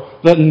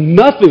tomorrow that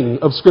nothing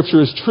of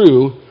Scripture is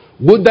true,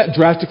 would that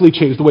drastically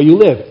change the way you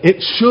live?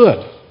 It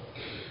should.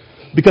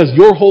 Because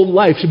your whole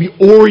life should be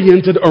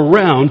oriented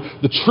around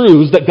the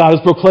truths that God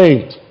has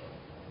proclaimed.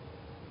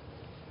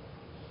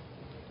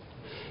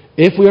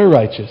 If we are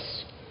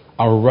righteous,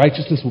 our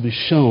righteousness will be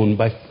shown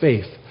by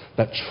faith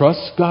that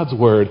trusts God's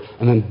word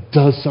and then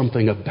does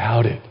something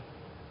about it.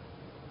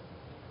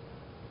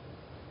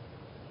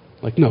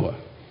 Like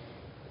Noah.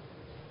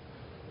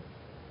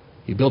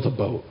 He built a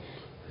boat.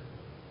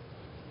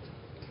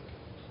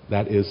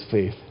 That is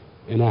faith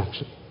in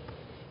action.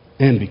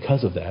 And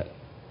because of that,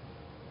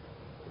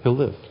 he'll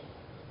live.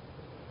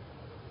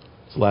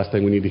 It's the last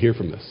thing we need to hear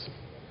from this.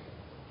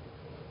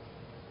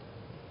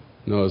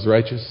 Noah's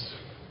righteous.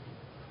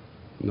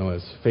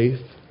 Noah's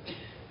faith.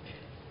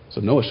 So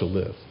Noah shall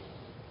live.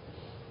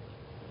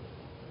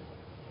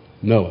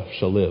 Noah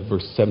shall live.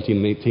 Verse 17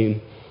 and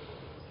 18.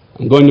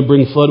 I'm going to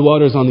bring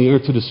floodwaters on the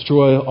earth to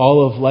destroy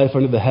all of life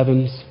under the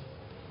heavens.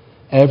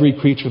 Every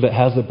creature that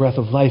has the breath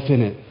of life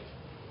in it.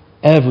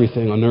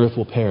 Everything on earth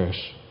will perish.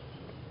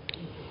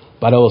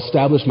 But I will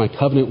establish my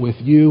covenant with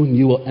you, and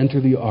you will enter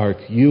the ark,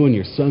 you and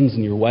your sons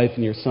and your wife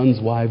and your sons'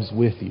 wives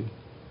with you.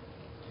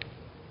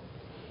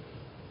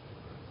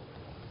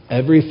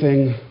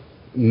 Everything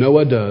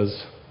Noah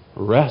does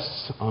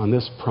rests on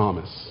this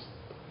promise.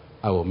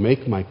 I will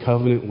make my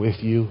covenant with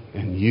you,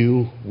 and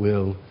you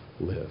will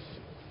live.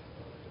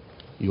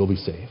 You will be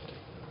saved.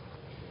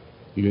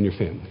 You and your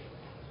family.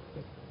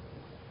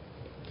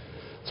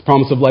 It's a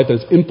promise of life that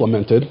is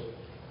implemented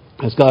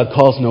as God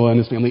calls Noah and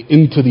his family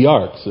into the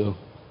ark. So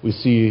we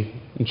see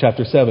in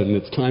chapter 7,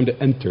 it's time to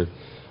enter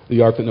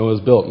the ark that Noah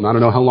has built. And I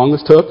don't know how long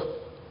this took,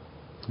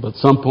 but at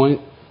some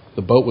point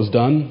the boat was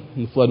done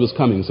and the flood was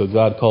coming. So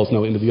God calls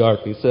Noah into the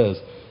ark and he says,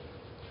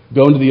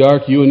 go into the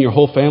ark, you and your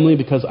whole family,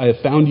 because I have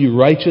found you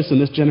righteous in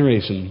this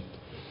generation.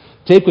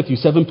 Take with you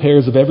 7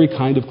 pairs of every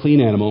kind of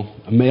clean animal,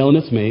 a male and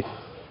its mate,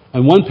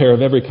 and 1 pair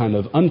of every kind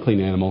of unclean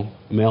animal,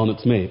 a male and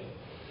its mate.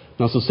 And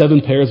also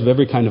 7 pairs of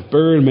every kind of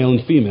bird, male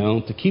and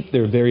female, to keep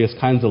their various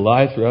kinds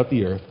alive throughout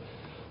the earth.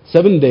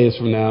 7 days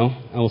from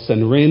now, I will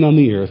send rain on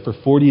the earth for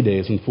 40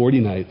 days and 40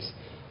 nights,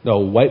 and I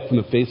will wipe from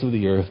the face of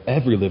the earth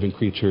every living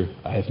creature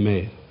I have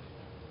made.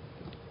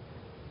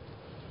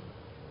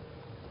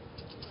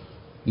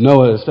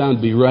 Noah is found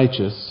to be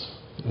righteous,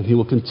 and he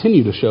will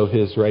continue to show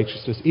his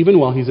righteousness even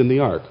while he's in the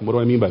ark. What do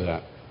I mean by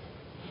that?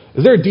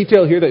 Is there a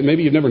detail here that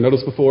maybe you've never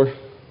noticed before?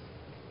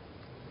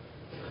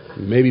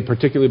 Maybe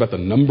particularly about the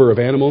number of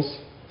animals?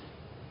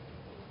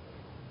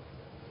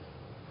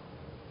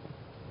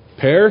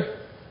 Pair?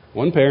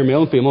 1 pair,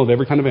 male and female, of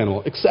every kind of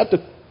animal, except a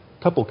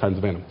couple kinds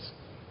of animals.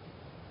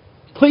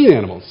 Clean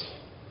animals,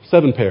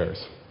 7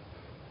 pairs.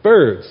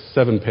 Birds,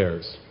 7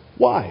 pairs.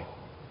 Why?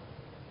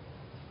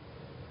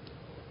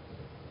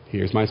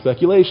 Here's my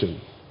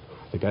speculation.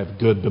 I think I have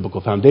good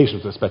biblical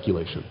foundations for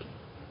speculation.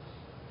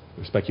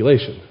 There's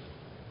speculation.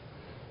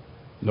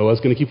 Noah's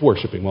going to keep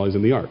worshiping while he's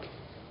in the ark.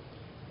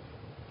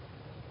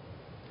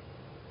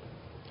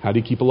 How do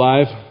you keep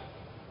alive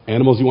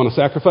animals you want to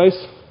sacrifice?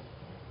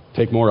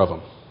 Take more of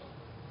them.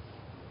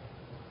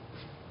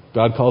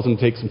 God calls him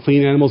to take some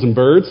clean animals and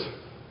birds.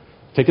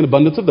 Take an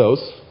abundance of those.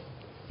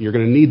 You're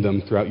going to need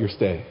them throughout your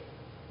stay.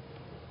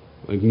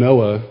 Like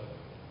Noah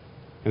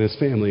and his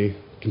family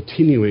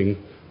continuing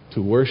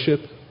to worship,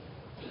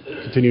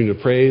 continuing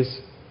to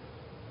praise,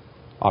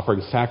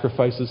 offering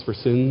sacrifices for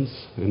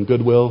sins and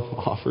goodwill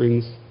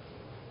offerings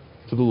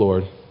to the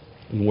Lord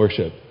in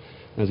worship.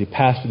 And as he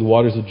passed through the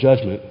waters of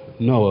judgment,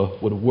 Noah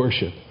would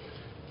worship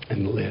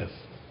and live.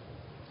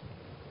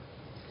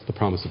 It's the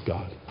promise of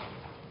God.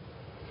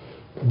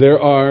 There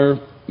are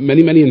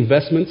many, many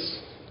investments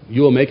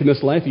you will make in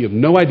this life. You have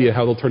no idea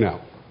how they'll turn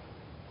out.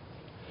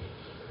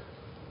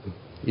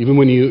 Even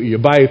when you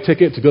buy a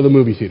ticket to go to the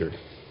movie theater.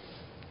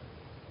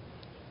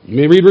 You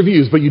may read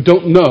reviews, but you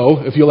don't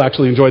know if you'll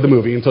actually enjoy the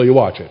movie until you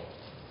watch it.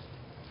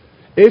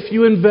 If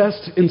you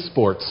invest in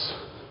sports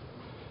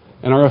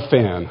and are a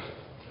fan,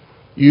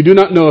 you do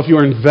not know if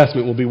your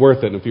investment will be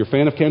worth it. And if you're a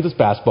fan of Kansas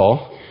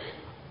basketball,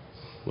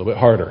 a little bit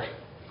harder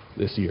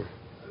this year.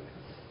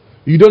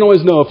 You don't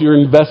always know if your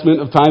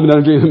investment of time and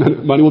energy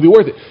and money will be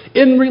worth it.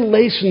 In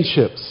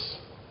relationships,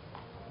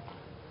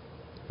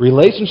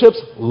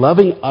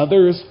 loving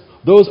others,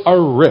 those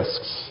are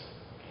risks.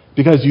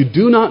 Because you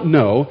do not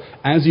know,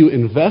 as you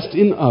invest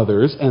in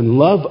others and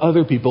love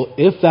other people,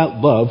 if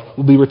that love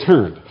will be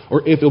returned,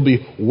 or if it'll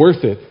be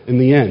worth it in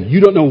the end.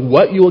 You don't know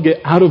what you will get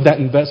out of that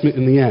investment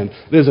in the end.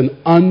 It is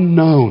an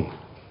unknown.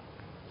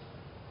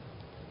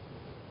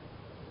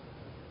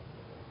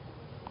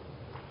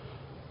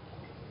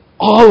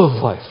 All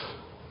of life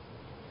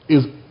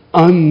is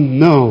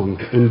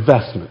unknown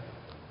investment.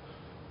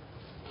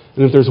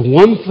 And if there's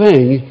one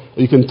thing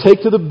that you can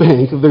take to the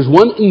bank, if there's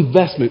one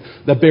investment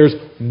that bears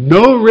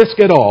no risk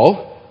at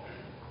all,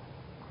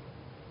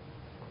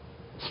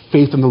 it's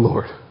faith in the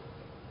Lord.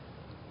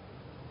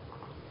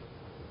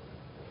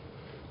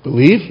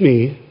 Believe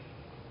me,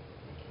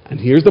 and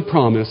here's the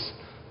promise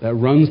that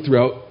runs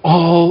throughout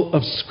all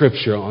of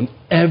Scripture, on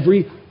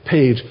every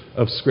page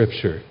of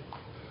Scripture.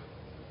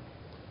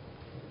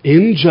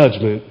 In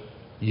judgment,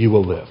 you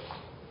will live.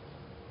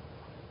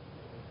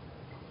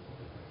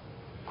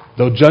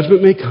 Though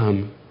judgment may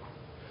come,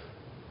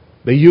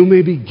 that you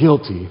may be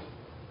guilty,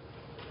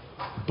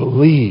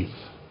 believe,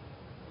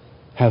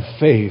 have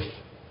faith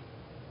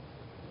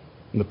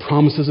in the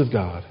promises of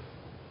God,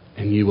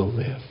 and you will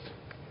live.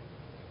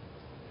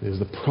 It is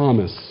the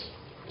promise,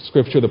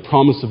 Scripture, the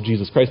promise of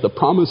Jesus Christ, the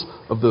promise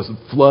of this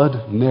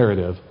flood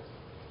narrative.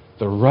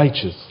 The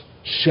righteous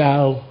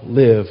shall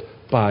live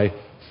by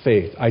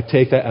faith. I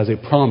take that as a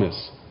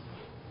promise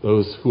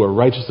Those who are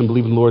righteous and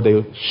believe in the Lord,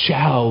 they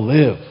shall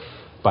live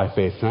by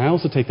faith. And I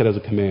also take that as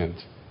a command,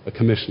 a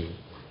commissioning.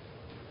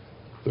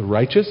 The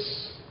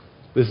righteous,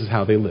 this is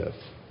how they live.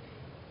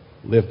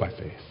 Live by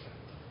faith.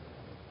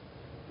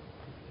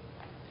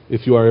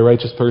 If you are a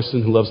righteous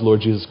person who loves the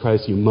Lord Jesus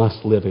Christ, you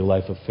must live a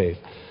life of faith.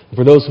 And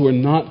for those who are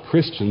not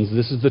Christians,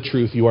 this is the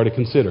truth you are to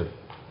consider.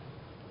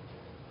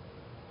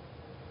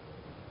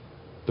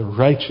 The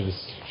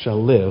righteous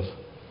shall live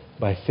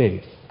by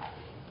faith.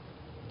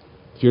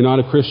 If you're not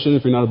a Christian,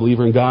 if you're not a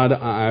believer in God,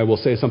 I will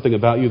say something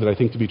about you that I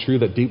think to be true,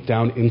 that deep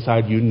down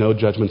inside you know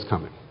judgment's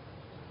coming.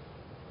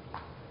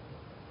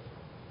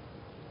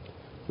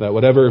 That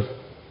whatever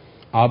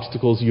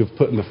obstacles you've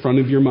put in the front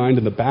of your mind,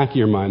 in the back of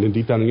your mind, and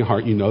deep down in your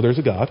heart, you know there's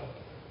a God,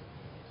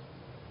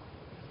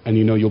 and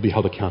you know you'll be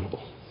held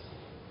accountable.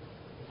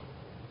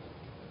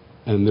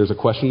 And there's a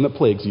question that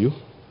plagues you,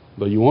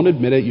 though you won't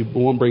admit it, you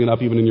won't bring it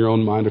up even in your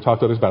own mind or talk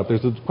to others about it.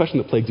 There's a question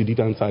that plagues you deep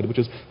down inside, which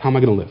is, how am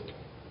I going to live?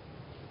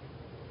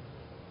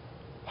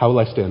 How will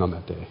I stand on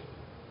that day?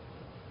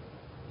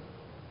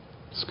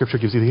 Scripture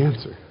gives you the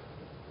answer.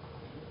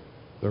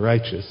 The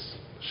righteous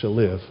shall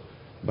live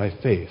by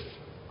faith.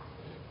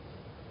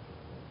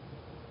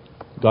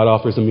 God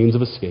offers a means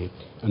of escape,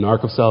 an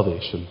ark of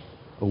salvation,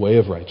 a way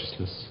of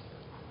righteousness.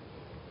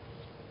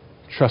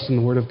 Trust in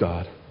the Word of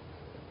God.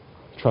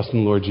 Trust in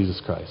the Lord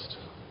Jesus Christ,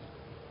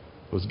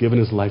 who has given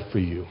his life for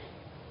you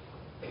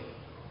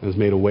and has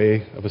made a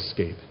way of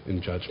escape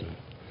in judgment.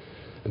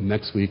 And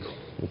next week,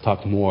 we'll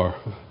talk more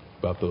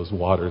about those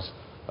waters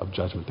of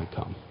judgment that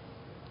come.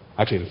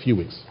 Actually, in a few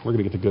weeks, we're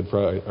going to get to Good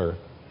Friday, or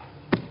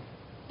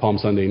Palm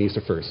Sunday and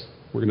Easter first.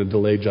 We're going to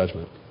delay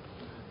judgment,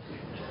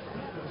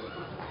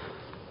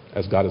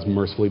 as God has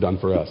mercifully done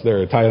for us.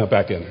 There, tie that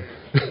back in.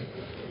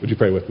 Would you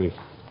pray with me?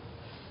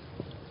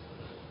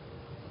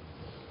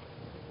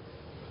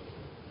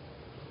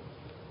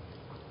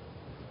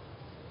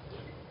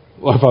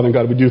 Lord, Father and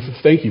God, we do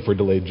thank you for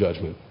delayed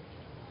judgment.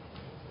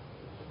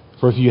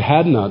 For if you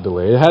had not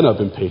delayed, had not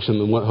been patient,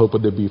 then what hope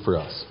would there be for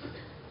us?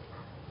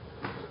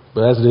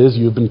 But as it is,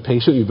 you've been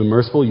patient, you've been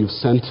merciful, you've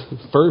sent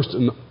first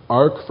an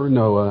ark for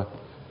Noah,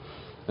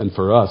 and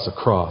for us a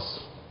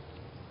cross.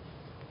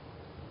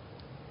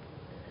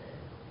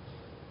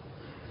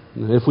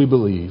 And if we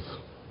believe,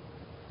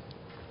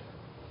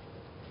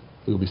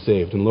 we will be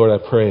saved. And Lord,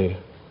 I pray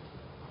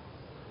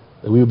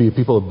that we will be a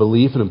people of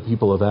belief and a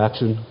people of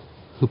action,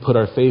 who put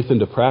our faith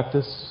into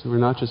practice, who are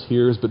not just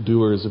hearers but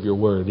doers of your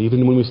word.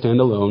 Even when we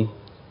stand alone,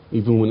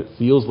 even when it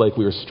feels like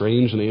we are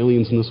strange and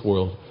aliens in this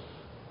world,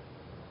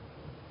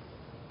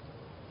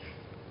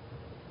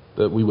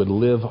 that we would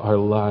live our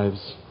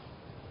lives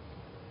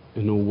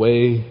in a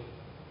way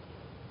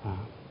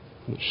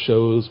that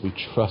shows we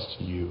trust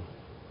you,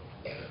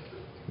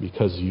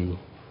 because you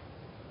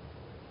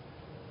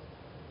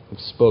have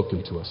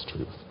spoken to us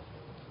truth.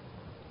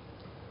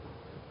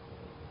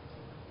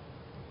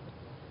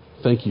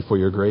 Thank you for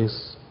your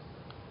grace.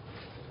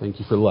 Thank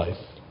you for life.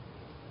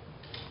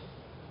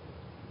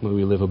 May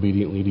we live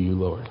obediently to you,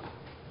 Lord.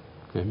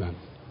 Amen.